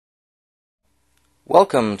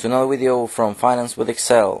Welcome to another video from Finance with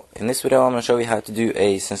Excel. In this video I'm going to show you how to do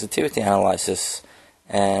a sensitivity analysis,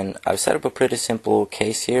 and I've set up a pretty simple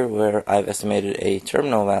case here where I've estimated a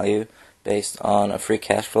terminal value based on a free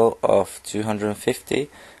cash flow of 250,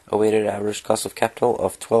 a weighted average cost of capital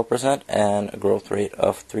of 12%, and a growth rate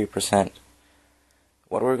of 3%.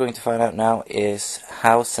 What we're going to find out now is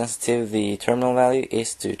how sensitive the terminal value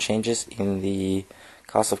is to changes in the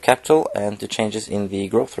cost of capital and to changes in the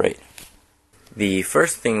growth rate. The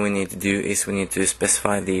first thing we need to do is we need to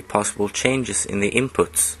specify the possible changes in the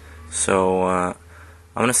inputs. So I'm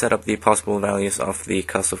going to set up the possible values of the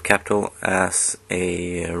cost of capital as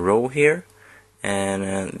a row here,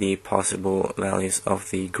 and the possible values of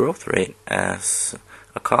the growth rate as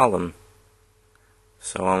a column.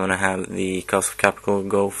 So I'm going to have the cost of capital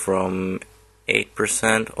go from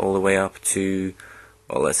 8% all the way up to,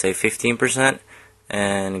 well, let's say 15%,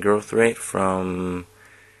 and growth rate from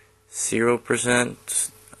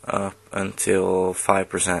 0% up until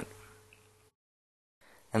 5%.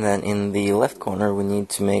 And then in the left corner we need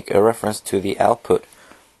to make a reference to the output.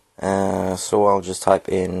 So I'll just type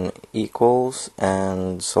in equals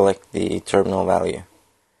and select the terminal value.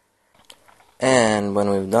 And when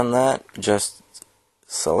we've done that, just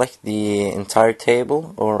select the entire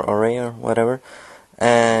table or array or whatever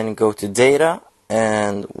and go to data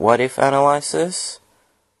and what if analysis,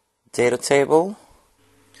 data table,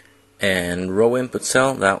 and row input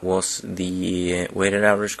cell, that was the weighted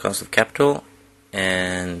average cost of capital,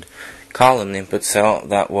 and column input cell,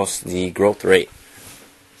 that was the growth rate.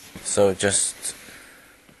 So just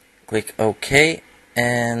click OK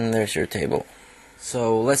and there's your table.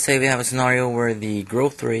 So let's say we have a scenario where the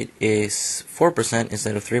growth rate is 4%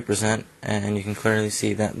 instead of 3%, and you can clearly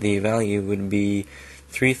see that the value would be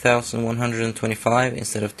 3,125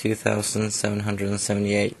 instead of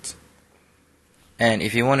 2,778. And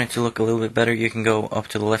if you want it to look a little bit better, you can go up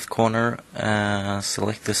to the left corner,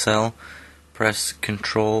 select the cell, press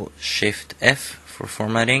Ctrl Shift F for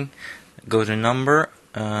formatting, go to number,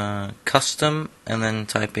 custom, and then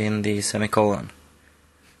type in the semicolon.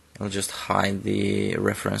 It'll just hide the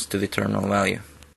reference to the terminal value.